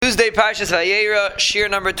Tuesday, Parshas Vayera, Shir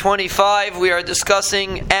number 25. We are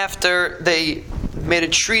discussing after they made a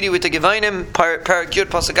treaty with the Gevinim, Parak Yud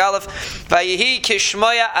Pasuk Aleph. Vayehi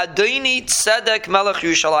Kishmaya Adoni Tzedek Melech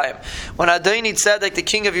Yerushalayim. When Adoni Tzedek, the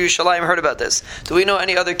king of Yerushalayim, heard about this. Do we know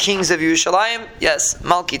any other kings of Yerushalayim? Yes,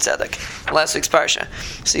 Malki Tzedek. Last week's parsha.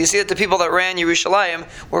 So you see that the people that ran Yerushalayim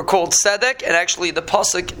were called Tzedek, and actually the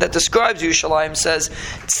pasuk that describes Yerushalayim says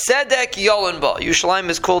Tzedek Yolenba. Yerushalayim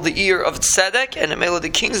is called the ear of Tzedek, and the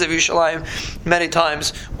kings of Yerushalayim many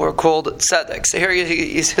times were called Tzedek. So here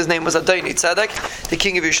his name was Adoni Tzedek, the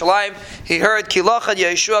king of Yerushalayim. He heard Kilachad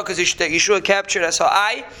Yeshua, because Yeshua captured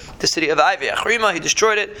Ai, the city of Ai, Achrima, he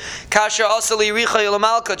destroyed it. Kasha Asali Yericha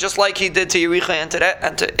Yelamalka, just like he did to Yericha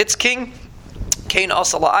and to its king. Cain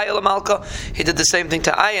Asala Ai Yelamalka, he did the same thing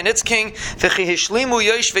to Ai and its king. That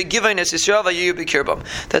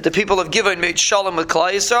the people of Givon made shalom with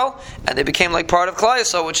Klal Yisrael, and they became like part of Klal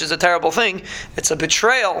Yisrael, which is a terrible thing. It's a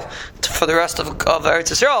betrayal for the rest of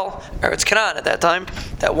Eretz Yisrael, Eretz Canaan at that time.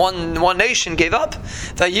 That one nation gave up.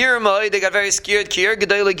 They got very scared.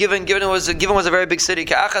 Givon was a very big city. It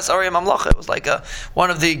was like one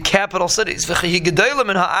of the capital cities. It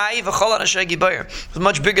was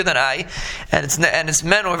much bigger than Ai, and its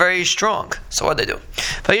men were very strong. So what did they do?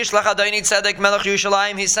 He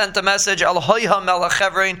sent a message. Al Hoyha Melech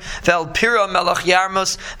Hebron, Vel Pira Melech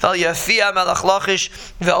Yarmus, Vel Yafia Melech Lachish,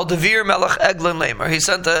 Vel Devir Melech Eglon Lamer. He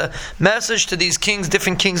sent a message to these kings,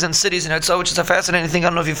 different kings and cities in Eretz, which is a fascinating thing. I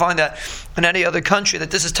don't know if you find that in any other country, that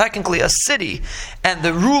this is technically a city, and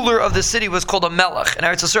the ruler of the city was called a Melech. In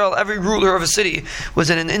Eretz Yisrael, every ruler of a city was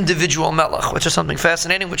an individual Melech, which is something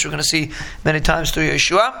fascinating, which we're going to see many times through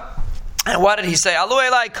Yeshua. And why did he say, Alu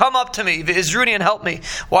Elai, come up to me, V'izruni, and help me?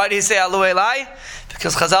 Why did he say Alu Elai?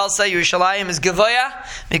 Because Chazal say Yerushalayim is Gevaya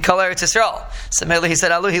Mikol Eretz Yisrael. So mainly he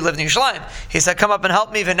said Alu, he lived in Yerushalayim. He said, come up and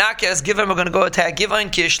help me. V'nakya as Givon, we're going to go attack Givon,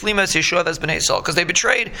 ki yishlimas Yeshua v'ez b'nei Yisrael. Because they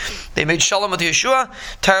betrayed, they made shalom with Yeshua,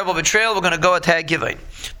 terrible betrayal, we're going to go attack Givon.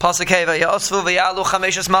 Pasuk Hey, v'yasvu v'yalu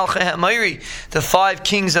chameshes malchei ha'Amori. The 5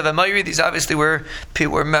 kings of Amori, these obviously were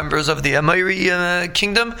members of the Amori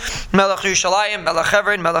kingdom. Melech Yerushalayim, Melech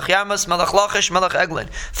Hebron, Melech Yamas, Melech Lachish, Melech Eglon.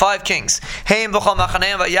 5 kings. Heim b'chol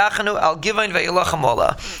machaneim v'yachanu al Givon v'yilachem.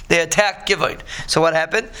 They attacked Givon. So what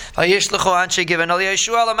happened? The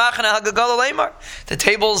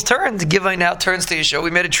tables turned. Givon now turns to Yeshua.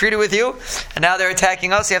 We made a treaty with you, and now they're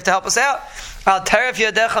attacking us. You have to help us out.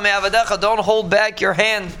 Don't hold back your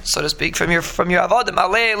hand, so to speak, from your avodim.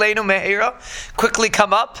 Quickly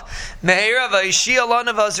come up.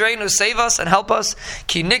 Save us and help us.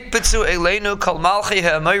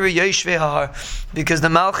 Because the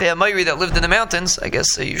Malchei Amori that lived in the mountains, I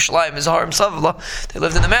guess Yerushalayim is Harim Savla, they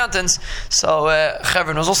lived in the mountains, so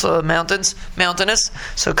Hebron was also mountainous.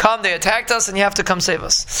 So come, they attacked us, and you have to come save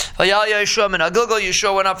us. Yeshua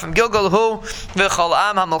went up from Gilgal,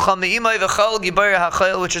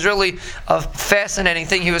 which is really a fascinating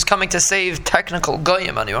thing. He was coming to save technical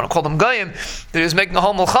Goyim, and you want to call them Goyim, but he was making a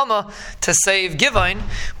whole Mulchama to save Givon,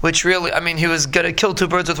 which really, he was going to kill 2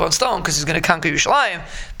 birds with 1 stone, because he's going to conquer Yerushalayim,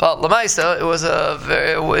 but Lamaisa, it was a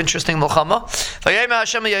very interesting Mulchama.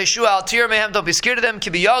 Don't be scared of them.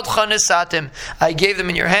 I gave them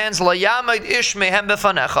in your hands.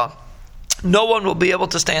 No one will be able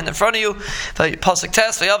to stand in front of you. Pasuk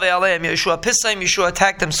Tes, Yeshua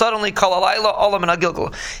attacked them suddenly. He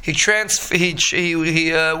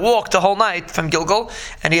walked the whole night from Gilgal,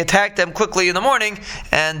 and he attacked them quickly in the morning,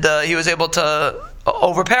 and he was able to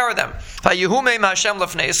overpower them. The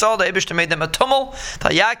Eibishter made them a tumult.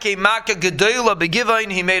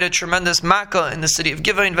 He made a tremendous makkah in the city of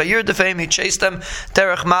Givon. He chased them.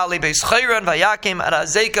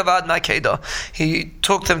 He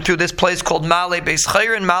took them to this place called Male Beis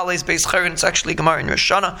Chayron. Male's Beis Chayron. It's actually Gemara in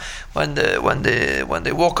Rosh Hashanah. When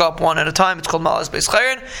they walk up one at a time, it's called Male's Beis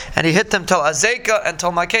Chayron. And he hit them till Azekah and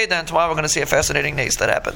till Makeda. And tomorrow we're going to see a fascinating nace that happened.